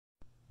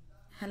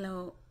Hello,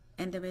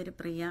 എൻ്റെ പേര്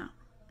പ്രിയ.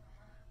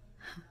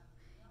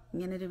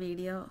 ഇങ്ങനൊരു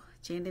വീഡിയോ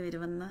ചെയ്യേണ്ടി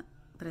വരുമെന്ന്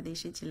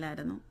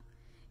പ്രതീക്ഷിച്ചില്ലായിരുന്നു.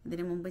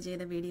 ഇതിനു മുമ്പ്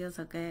ചെയ്ത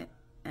വീഡിയോസൊക്കെ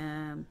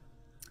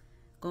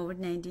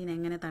COVID-19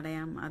 എങ്ങനെ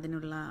തടയാം,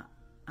 അതിനുള്ള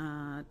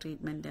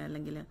ട്രീറ്റ്മെൻറ്റ്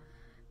അല്ലെങ്കിൽ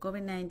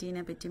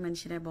COVID-19 പറ്റി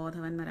മനുഷ്യരെ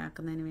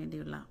ബോധവാന്മാരാക്കുന്നതിന്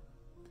വേണ്ടിയുള്ള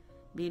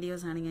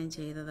വീഡിയോസാണ് ഞാൻ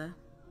ചെയ്തത്.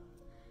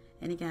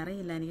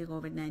 എനിക്കറിയില്ല എനിക്ക്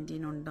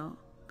COVID-19 ഉണ്ടോ,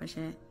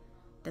 പക്ഷേ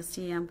ടെസ്റ്റ്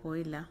ചെയ്യാൻ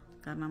പോയില്ല.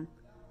 കാരണം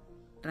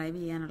ഡ്രൈവ്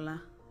ചെയ്യാനുള്ള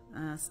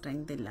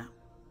സ്ട്രെങ്ത് ഇല്ല.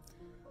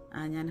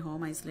 ഞാൻ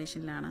ഹോം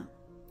ഐസൊലേഷനിലാണ്.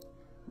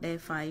 ഡേ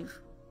 5.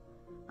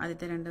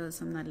 ആദ്യത്തെ 2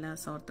 ദിവസം നല്ല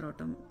സോർ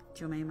ത്രോട്ടും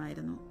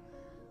ചുമയുമായിരുന്നു.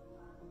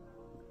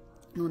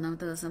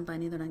 3-ാമത്തെ ദിവസം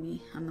പനി തുടങ്ങി.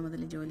 അന്ന്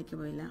മുതൽ ജോലിക്ക്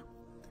പോയില്ല.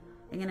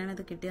 എങ്ങനെയാണ്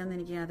ഇത് കിട്ടിയതെന്ന്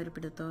എനിക്ക് യാതൊരു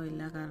പിടുത്തവും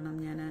ഇല്ല. കാരണം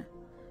ഞാൻ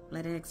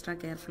വളരെ എക്സ്ട്രാ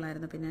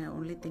കെയർഫുള്ളായിരുന്നു. പിന്നെ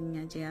ഓൺലി തിങ്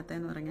ഞാൻ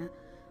ചെയ്യാത്തതെന്ന് പറഞ്ഞാൽ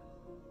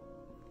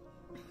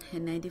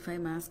N95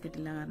 മാസ്ക്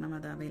കിട്ടില്ല, കാരണം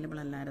അത് അവൈലബിൾ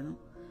അല്ലായിരുന്നു.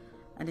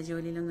 എൻ്റെ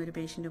ജോലിയിലൊന്നും ഒരു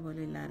പേഷ്യൻ്റ്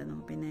പോലും ഇല്ലായിരുന്നു.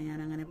 പിന്നെ ഞാൻ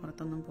അങ്ങനെ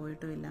പുറത്തൊന്നും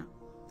പോയിട്ടുമില്ല.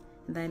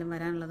 എന്തായാലും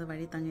വരാനുള്ളത്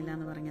വഴി തങ്ങില്ല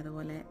എന്ന്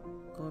പറഞ്ഞതുപോലെ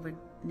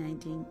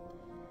COVID-19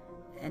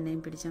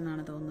 എന്നെയും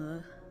പിടിച്ചെന്നാണ് തോന്നുന്നത്.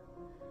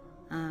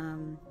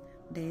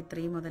 ഡേ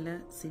 3 മുതൽ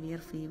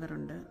സിവിയർ ഫീവർ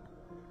ഉണ്ട്.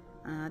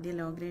 ആദ്യം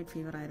ലോ ഗ്രേഡ്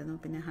ഫീവർ ആയിരുന്നു.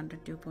 പിന്നെ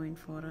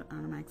 102.4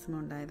 ആണ് മാക്സിമം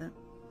ഉണ്ടായത്.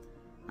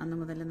 അന്ന്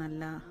മുതൽ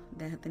നല്ല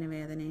ദേഹത്തിന്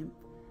വേദനയും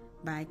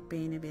ബാക്ക്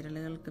പെയിന്,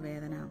 വിരലുകൾക്ക്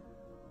വേദന,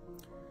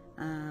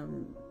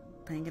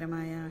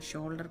 ഭയങ്കരമായ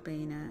ഷോൾഡർ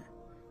പെയിന്,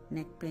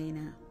 നെക്ക്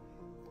പെയിന്.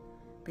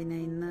 പിന്നെ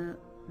ഇന്ന്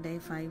ഡേ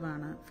 5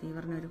 ആണ്.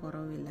 ഫീവറിനൊരു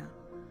കുറവുമില്ല.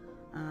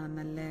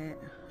 നല്ല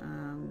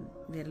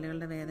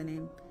വിരലുകളുടെ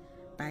വേദനയും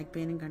ബാക്ക്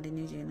പെയിനും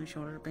കണ്ടിന്യൂ ചെയ്യുന്നു.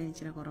 ഷോൾഡർ പെയിൻ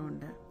ഇച്ചിരി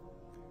കുറവുണ്ട്.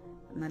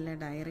 നല്ല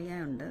ഡയറിയ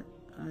ഉണ്ട്.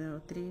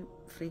 ഒത്തിരി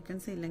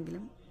ഫ്രീക്വൻസി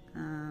ഇല്ലെങ്കിലും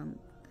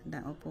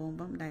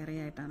പോകുമ്പം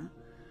ഡയറിയ ആയിട്ടാണ്.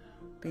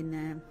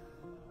 പിന്നെ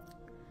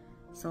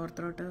സോർ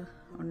ത്രോട്ട്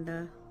ഉണ്ട്.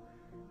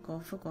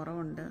 കോഫ്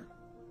കുറവുണ്ട്.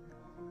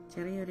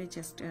 ചെറിയൊരു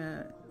ചെസ്റ്റ്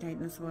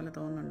ടൈറ്റ്നസ് പോലെ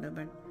തോന്നുന്നുണ്ട്.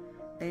 ബട്ട്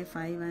ഡേ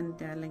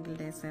 5 അല്ലെങ്കിൽ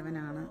ഡേ 7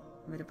 ആണ്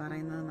ഇവർ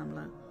പറയുന്നത് നമ്മൾ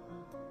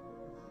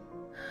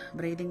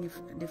ബ്രീതിങ്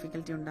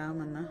ഡിഫിക്കൽറ്റി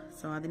ഉണ്ടാകുമെന്ന്.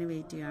 സോ അതിന്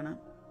വെയിറ്റ് ചെയ്യാണ്.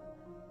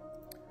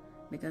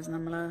 ബിക്കോസ്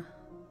നമ്മൾ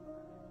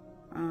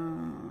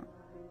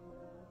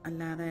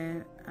അല്ലാതെ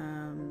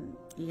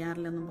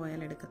ERലൊന്നും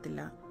പോയാൽ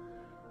എടുക്കത്തില്ല.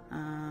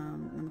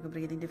 നമുക്ക്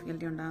ബ്രീതിങ്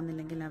ഡിഫിക്കൽറ്റി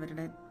ഉണ്ടാകുന്നില്ലെങ്കിൽ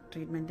അവരുടെ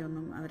ട്രീറ്റ്മെൻ്റ്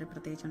ഒന്നും അവർ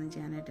പ്രത്യേകിച്ചൊന്നും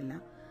ചെയ്യാനായിട്ടില്ല.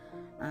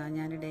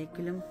 ഞാൻ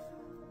ഡേക്കിലും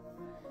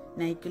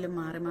നൈറ്റിലും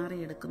മാറി മാറി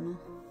എടുക്കുന്നു.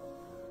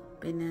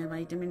 പിന്നെ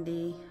വൈറ്റമിൻ D,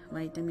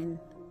 വൈറ്റമിൻ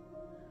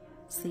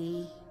C,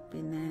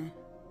 പിന്നെ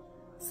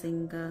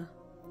സിങ്ക്,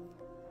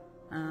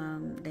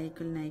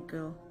 ഡേക്കിൽ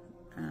നൈക്കോ,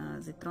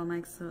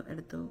 സിത്രോമാക്സ്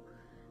എടുത്തു.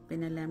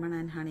 പിന്നെ ലെമൺ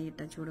ആൻഡ് ഹണി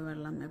ഇട്ട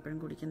ചൂടുവെള്ളം എപ്പോഴും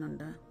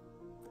കുടിക്കുന്നുണ്ട്.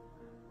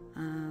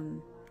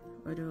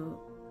 ഒരു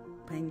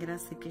ഭയങ്കര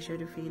സിക്കിഷ്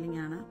ഒരു ഫീലിംഗ്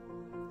ആണ്.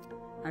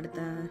 അടുത്ത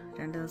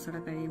 2 ദിവസം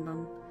കൂടെ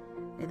കഴിയുമ്പം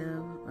ഇത്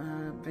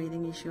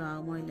ബ്രീതിങ് ഇഷ്യൂ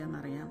ആകുമോ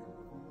ഇല്ലയെന്നറിയാം.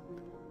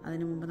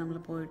 അതിനു മുമ്പ് നമ്മൾ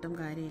പോയിട്ടും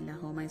കാര്യമില്ല.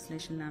 ഹോം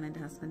ഐസൊലേഷനിലാണ്.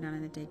 എൻ്റെ ഹസ്ബൻഡാണ്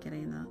എന്നെ ടേക്ക് കെയർ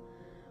ചെയ്യുന്നത്.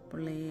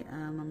 പുള്ളി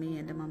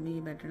എൻ്റെ മമ്മി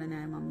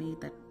ബെഡ്രിഡനായ മമ്മി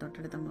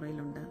തൊട്ടടുത്ത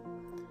മുറിയിലുണ്ട്.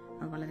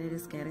 വളരെ ഒരു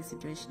സ്കെയറി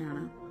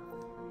സിറ്റുവേഷനാണ്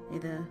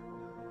ഇത്.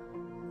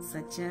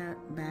 Such A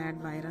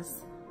bad virus.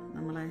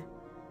 നമ്മളെ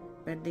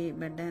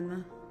ബെഡിൽ നിന്ന്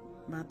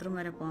ബാത്റൂം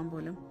വരെ പോകാൻ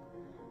പോലും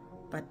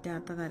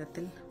പറ്റാത്ത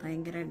തരത്തിൽ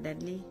ഭയങ്കര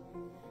ഡെഡ്ലി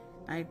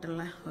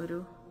ആയിട്ടുള്ള ഒരു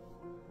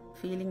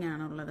ഫീലിംഗ്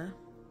ആണുള്ളത്.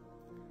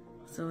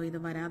 സോ ഇത്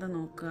വരാതെ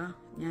നോക്കുക.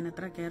 ഞാൻ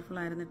എത്ര കെയർഫുൾ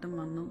ആയിരുന്നിട്ടും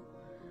വന്നു.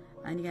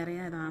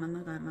 എനിക്കറിയാം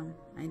ഇതാണെന്ന്. കാരണം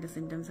അതിൻ്റെ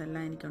സിംറ്റംസ്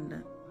എല്ലാം എനിക്കുണ്ട്.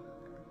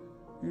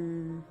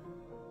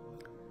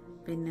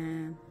 പിന്നെ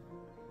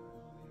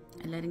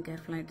എല്ലാവരും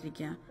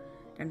കെയർഫുള്ളായിട്ടിരിക്കുക.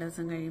 2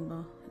 ദിവസം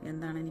കഴിയുമ്പോൾ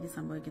എന്താണ് എനിക്ക്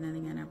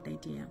സംഭവിക്കുന്നതെന്ന് ഞാൻ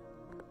അപ്ഡേറ്റ് ചെയ്യാം.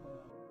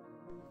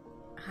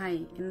 ഹായ്,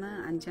 ഇന്ന്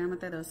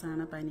 5-ാമത്തെ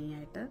ദിവസമാണ്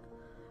പനിയായിട്ട്.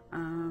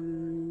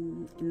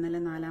 ഇന്നലെ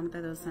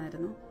 4-ാമത്തെ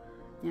ദിവസമായിരുന്നു.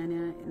 ഞാൻ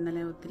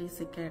ഇന്നലെ ഒത്തിരി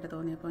സിക്കായിട്ട്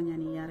തോന്നിയപ്പോൾ ഞാൻ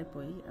ERൽ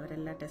പോയി.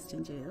 അവരെല്ലാം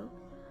ടെസ്റ്റിങ് ചെയ്തു.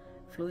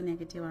 ഫ്ലൂ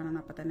നെഗറ്റീവ്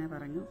ആണെന്ന് അപ്പം തന്നെ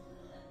പറഞ്ഞു.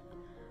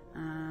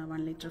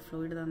 1 ലിറ്റർ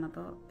ഫ്ലൂയിഡ്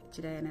തന്നപ്പോൾ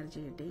ഇച്ചിരി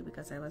എനർജി കിട്ടി.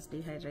 Because I was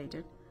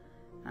dehydrated.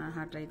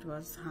 Heart rate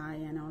was high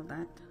and all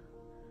that.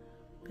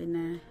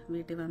 പിന്നെ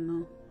വീട്ടിൽ വന്നു.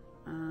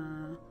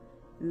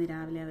 ഇന്ന്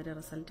രാവിലെ അവർ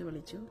റിസൾട്ട്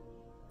വിളിച്ചു.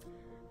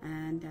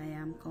 And I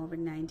am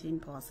COVID-19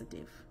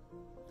 positive.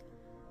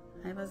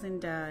 I was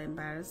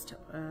embarrassed.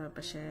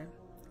 പക്ഷേ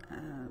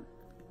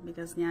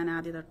ബിക്കോസ് ഞാൻ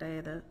ആദ്യം തൊട്ടേ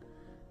ഇത്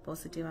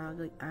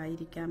പോസിറ്റീവ്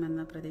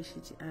ആയിരിക്കാമെന്ന്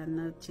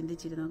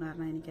ചിന്തിച്ചിരുന്നു.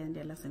 കാരണം എനിക്ക്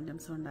അതിൻ്റെ എല്ലാ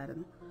സിംറ്റംസും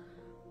ഉണ്ടായിരുന്നു.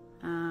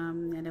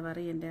 എൻ്റെ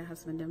വറി എൻ്റെ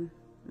ഹസ്ബൻഡും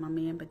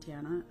മമ്മിയെയും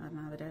പറ്റിയാണ്.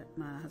 കാരണം അവർ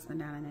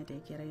ഹസ്ബൻഡാണ് എന്നെ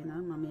ടേക്ക് കെയർ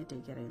ചെയ്യുന്നത്, മമ്മിയെ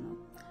ടേക്ക് കെയർ ചെയ്യുന്നു.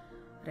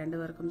 2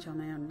 പേർക്കും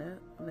ചുമയുണ്ട്.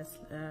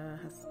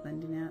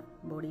 ഹസ്ബൻഡിന്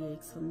ബോഡി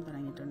ഏക്സും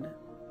തുടങ്ങിയിട്ടുണ്ട്.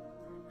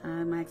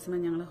 മാക്സിമം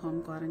ഞങ്ങൾ ഹോം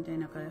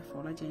ക്വാറന്റൈനൊക്കെ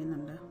ഫോളോ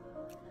ചെയ്യുന്നുണ്ട്.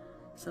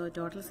 സോ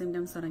ടോട്ടൽ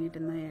സിംറ്റംസ് തുടങ്ങിയിട്ട്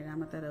ഇന്ന്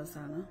 7-ാമത്തെ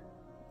ദിവസമാണ്.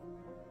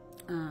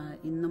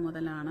 ഇന്ന്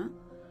മുതലാണ്,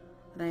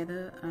 അതായത്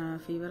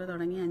ഫീവർ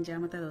തുടങ്ങി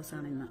 5-ാമത്തെ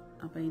ദിവസമാണ് ഇന്ന്.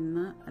 അപ്പോൾ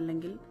ഇന്ന്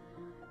അല്ലെങ്കിൽ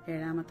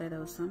 7-ാമത്തെ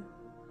ദിവസം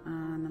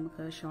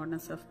നമുക്ക്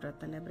ഷോർട്ട്നെസ് ഓഫ്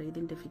ബ്രെത്ത് അല്ലെ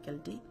ബ്രീതിങ്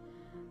ഡിഫിക്കൽറ്റി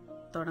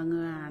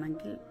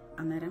തുടങ്ങുകയാണെങ്കിൽ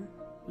അന്നേരം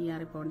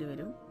ERൽ പോകേണ്ടി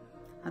വരും.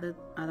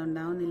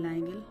 അതുണ്ടാവുന്നില്ല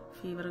എങ്കിൽ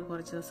ഫീവർ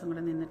കുറച്ച് ദിവസം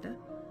കൂടെ നിന്നിട്ട്,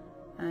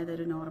 അതായത്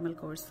ഒരു നോർമൽ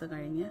കോഴ്സ്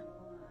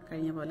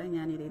കഴിഞ്ഞ പോലെ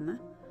ഞാനിതിൽ നിന്ന്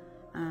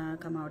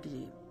കം ഔട്ട്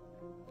ചെയ്യും.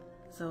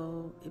 സോ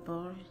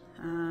ഇപ്പോൾ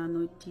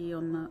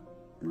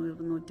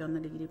 101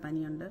 ഡിഗ്രി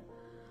പനിയുണ്ട്.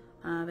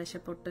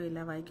 വിശപ്പൊട്ടും ഇല്ല,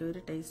 വായിക്ക് ഒരു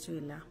ടേസ്റ്റും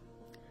ഇല്ല.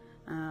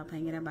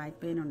 ഭയങ്കര ബാക്ക്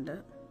പെയിൻ ഉണ്ട്.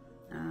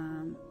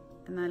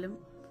 എന്നാലും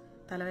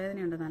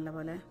തലവേദനയുണ്ട്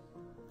നല്ലപോലെ.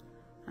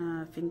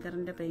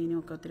 ഫിംഗറിൻ്റെ പെയിനും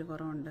ഒക്കെ ഒത്തിരി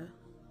കുറവുണ്ട്.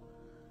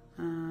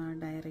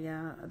 ഡയറിയ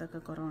അതൊക്കെ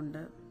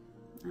കുറവുണ്ട്.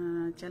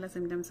 ചില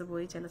സിംറ്റംസ്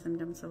പോയി, ചില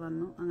സിംറ്റംസ്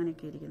വന്നു,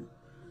 അങ്ങനെയൊക്കെ ഇരിക്കുന്നു.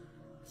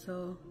 So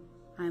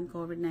I M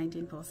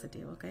COVID-19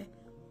 positive. Okay,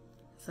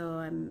 so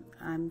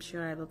I'm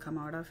sure I will come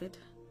out of it.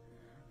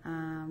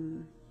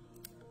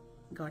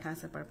 God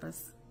has a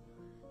purpose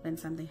when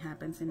something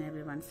happens in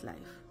everyone's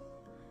life.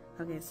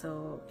 Okay, so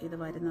ഇത്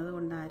വരുന്നത്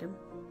കൊണ്ടാരും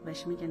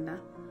വിഷമിക്കണ്ട.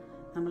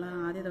 നമ്മൾ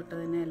ആദ്യം തൊട്ട്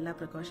തന്നെ എല്ലാ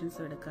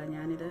പ്രിക്കോഷൻസും എടുക്കുക.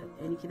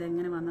 എനിക്കിത്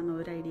എങ്ങനെ വന്നെന്ന്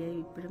ഒരു ഐഡിയയും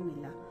ഇപ്പോഴും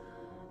ഇല്ല.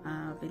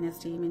 പിന്നെ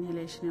സ്റ്റീം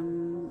ഇൻഹലേഷനും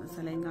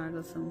സലൈൻ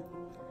ഗാർഗിൾസും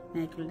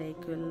നൈക്വിൽ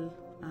ഡേക്വിൽ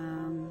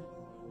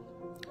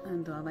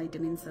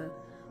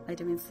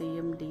വൈറ്റമിൻ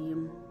സിയും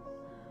ഡിയും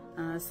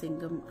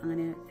സിങ്കും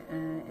അങ്ങനെ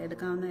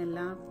എടുക്കാവുന്ന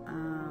എല്ലാ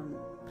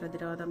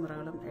പ്രതിരോധ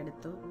മുറകളും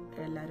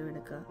എല്ലാവരും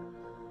എടുക്കുക.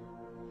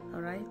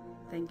 Alright,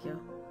 thank you.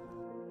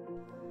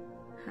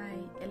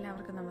 ഹായ്,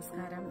 എല്ലാവർക്കും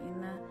നമസ്കാരം.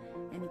 ഇന്ന്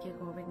എനിക്ക്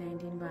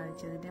COVID-19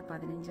 ബാധിച്ചതിൻ്റെ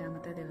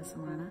 15ാമത്തെ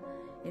ദിവസമാണ്.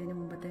 ഇതിന്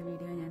മുമ്പത്തെ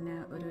വീഡിയോ ഞാൻ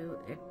ഒരു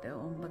 8,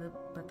 9,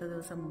 10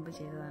 ദിവസം മുമ്പ്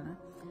ചെയ്തതാണ്.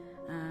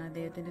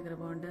 ദൈവത്തിൻ്റെ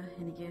കൃപ കൊണ്ട്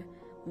എനിക്ക്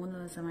 3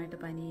 ദിവസമായിട്ട്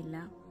പനിയില്ല.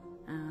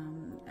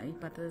 ഈ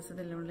 10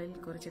 ദിവസത്തിനുള്ളിൽ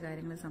കുറച്ച്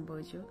കാര്യങ്ങൾ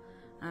സംഭവിച്ചു.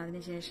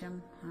 അതിനുശേഷം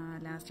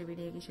ലാസ്റ്റ്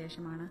വീഡിയോയ്ക്ക്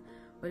ശേഷമാണ്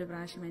ഒരു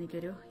പ്രാവശ്യം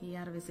എനിക്കൊരു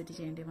ER വിസിറ്റ്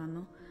ചെയ്യേണ്ടി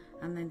വന്നു.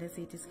 അന്ന് എൻ്റെ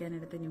CT സ്കാൻ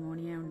എടുത്ത്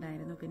ന്യൂമോണിയ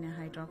ഉണ്ടായിരുന്നു. പിന്നെ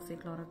ഹൈഡ്രോക്സി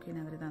ക്ലോറോക്വിൻ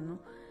അവർ തന്നു,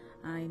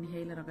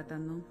 ഇൻഹെയിലറൊക്കെ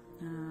തന്നു.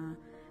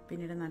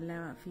 പിന്നീട് നല്ല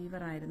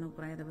ഫീവറായിരുന്നു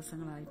കുറേ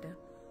ദിവസങ്ങളായിട്ട്.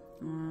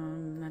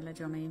 നല്ല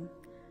ചുമയും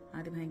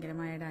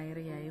അതിഭയങ്കരമായ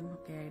ഡയറിയായും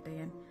ഒക്കെ ആയിട്ട്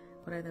ഞാൻ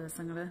കുറേ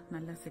ദിവസങ്ങൾ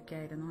നല്ല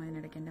സിക്കായിരുന്നു.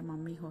 അതിനിടയ്ക്ക് എൻ്റെ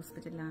മമ്മി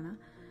ഹോസ്പിറ്റലിലാണ്.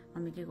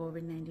 മമ്മിക്ക്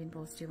COVID-19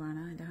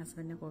 പോസിറ്റീവാണ്. എൻ്റെ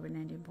ഹസ്ബൻഡിന്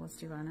COVID-19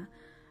 പോസിറ്റീവാണ്.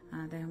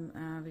 അദ്ദേഹം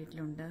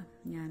വീട്ടിലുണ്ട്.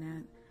 ഞാൻ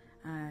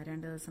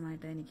 2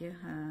 ദിവസമായിട്ട് എനിക്ക്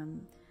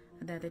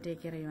അദ്ദേഹത്തെ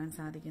ടേക്ക് കെയർ ചെയ്യുവാൻ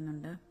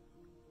സാധിക്കുന്നുണ്ട്.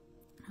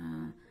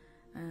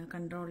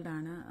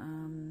 കൺട്രോൾഡാണ്,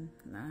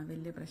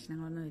 വലിയ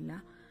പ്രശ്നങ്ങളൊന്നുമില്ല.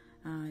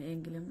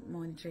 എങ്കിലും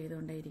മോണിറ്റർ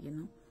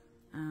ചെയ്തുകൊണ്ടേയിരിക്കുന്നു.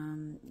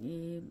 ഈ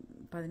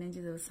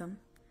 15 ദിവസം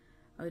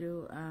ഒരു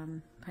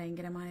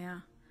ഭയങ്കരമായ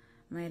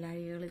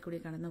മേലാഴികളിൽ കൂടി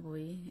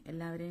കടന്നുപോയി.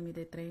 എല്ലാവരെയും ഇത്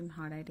ഇത്രയും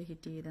ഹാർഡായിട്ട്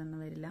ഹിറ്റ് ചെയ്തെന്ന്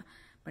വരില്ല.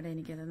 ബട്ട്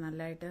എനിക്കത്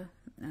നല്ലതായിട്ട്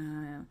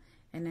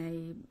എന്നെ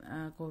ഈ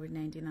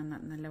COVID-19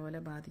 നല്ലപോലെ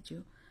ബാധിച്ചു.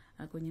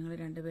 കുഞ്ഞുങ്ങൾ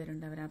 2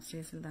 പേരുണ്ട്. അവർ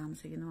അപ്സ്റ്റേഴ്സിൽ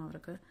താമസിക്കുന്നു.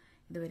 അവർക്ക്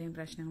ഇതുവരെയും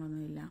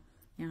പ്രശ്നങ്ങളൊന്നുമില്ല.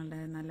 ഞങ്ങളുടെ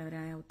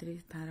നല്ലവരായ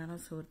ധാരാളം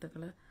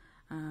സുഹൃത്തുക്കൾ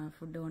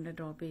ഫുഡ് കൊണ്ട്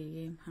ഡ്രോപ്പ്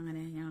ചെയ്യുകയും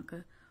അങ്ങനെ ഞങ്ങൾക്ക്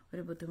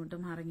ഒരു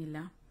ബുദ്ധിമുട്ടും അറിഞ്ഞില്ല.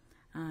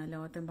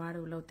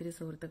 ലോകത്തെമ്പാടുമുള്ള ഒത്തിരി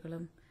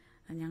സുഹൃത്തുക്കളും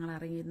ഞങ്ങൾ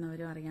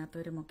അറിയുന്നവരും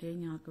അറിയാത്തവരും ഒക്കെയും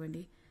ഞങ്ങൾക്ക്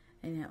വേണ്ടി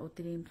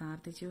ഒത്തിരിയും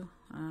പ്രാർത്ഥിച്ചു.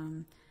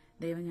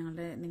 ദൈവം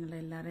നിങ്ങളുടെ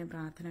എല്ലാവരുടെയും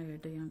പ്രാർത്ഥന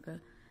കേട്ടു. ഞങ്ങൾക്ക്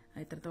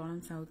ഇത്രത്തോളം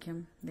സൗഖ്യം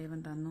ദൈവം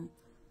തന്നു.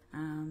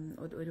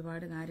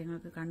 ഒരുപാട്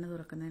കാര്യങ്ങൾക്ക് കണ്ണു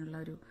തുറക്കുന്നതിനുള്ള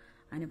ഒരു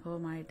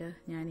അനുഭവമായിട്ട്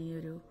ഞാൻ ഈ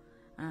ഒരു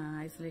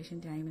ഐസൊലേഷൻ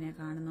ടൈമിനെ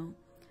കാണുന്നു.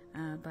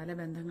 പല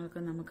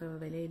ബന്ധങ്ങൾക്കും നമുക്ക്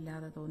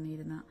വിലയില്ലാതെ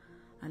തോന്നിയിരുന്ന,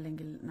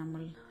 അല്ലെങ്കിൽ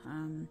നമ്മൾ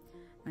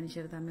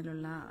മനുഷ്യർ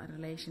തമ്മിലുള്ള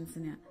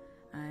റിലേഷൻസിന്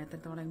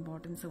എത്രത്തോളം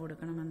ഇമ്പോർട്ടൻസ്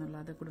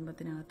കൊടുക്കണമെന്നുള്ളത്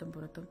കുടുംബത്തിനകത്തും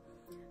പുറത്തും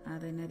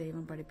അതെന്നെ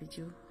ദൈവം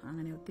പഠിപ്പിച്ചു.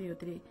 അങ്ങനെ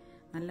ഒത്തിരി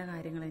നല്ല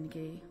കാര്യങ്ങൾ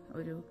എനിക്ക്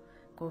ഒരു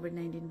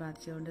COVID-19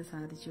 ബാധിച്ചുകൊണ്ട്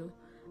സാധിച്ചു.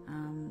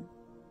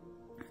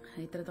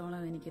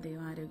 ഇത്രത്തോളം എനിക്ക്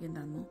ദൈവം ആരോഗ്യം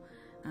തന്നു.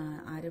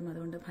 ആരും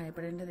അതുകൊണ്ട്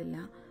ഭയപ്പെടേണ്ടതില്ല.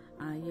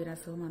 ഈ ഒരു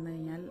അസുഖം വന്നു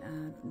കഴിഞ്ഞാൽ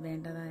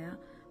വേണ്ടതായ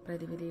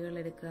പ്രതിവിധികൾ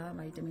എടുക്കുക.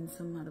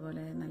 വൈറ്റമിൻസും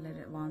അതുപോലെ നല്ല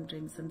വാം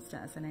ഡ്രിങ്ക്സും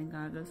സലൈൻ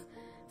ഗാർഗിൾസ്,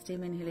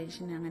 സ്റ്റീം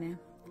ഇൻഹലേഷൻ, അങ്ങനെ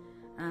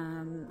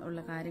ഉള്ള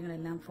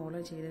കാര്യങ്ങളെല്ലാം ഫോളോ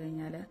ചെയ്ത്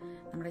കഴിഞ്ഞാൽ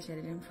നമ്മുടെ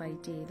ശരീരം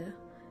ഫൈറ്റ് ചെയ്ത്,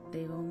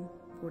 ദൈവവും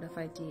കൂടെ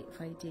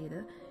ഫൈറ്റ് ചെയ്ത്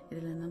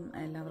ഇതിൽ നിന്നും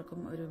എല്ലാവർക്കും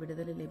ഒരു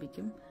വിടുതൽ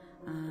ലഭിക്കും.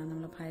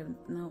 നമ്മൾ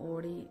ഭയന്ന്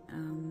ഓടി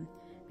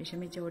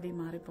വിഷമിച്ചോടി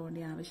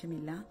മാറിപ്പോകേണ്ട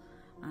ആവശ്യമില്ല.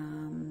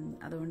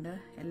 അതുകൊണ്ട്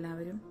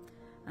എല്ലാവരും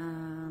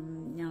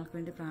ഞങ്ങൾക്ക്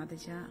വേണ്ടി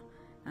പ്രാർത്ഥിച്ച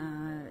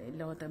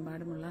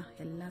ലോകത്തെമ്പാടുമുള്ള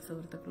എല്ലാ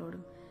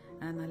സുഹൃത്തുക്കളോടും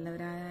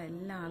നല്ലവരായ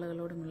എല്ലാ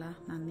ആളുകളോടുമുള്ള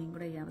നന്ദിയും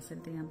കൂടെ ഈ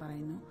അവസരത്തിൽ ഞാൻ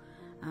പറയുന്നു.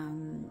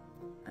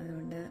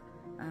 അതുകൊണ്ട്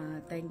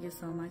thank you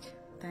so much.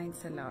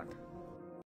 Thanks a lot.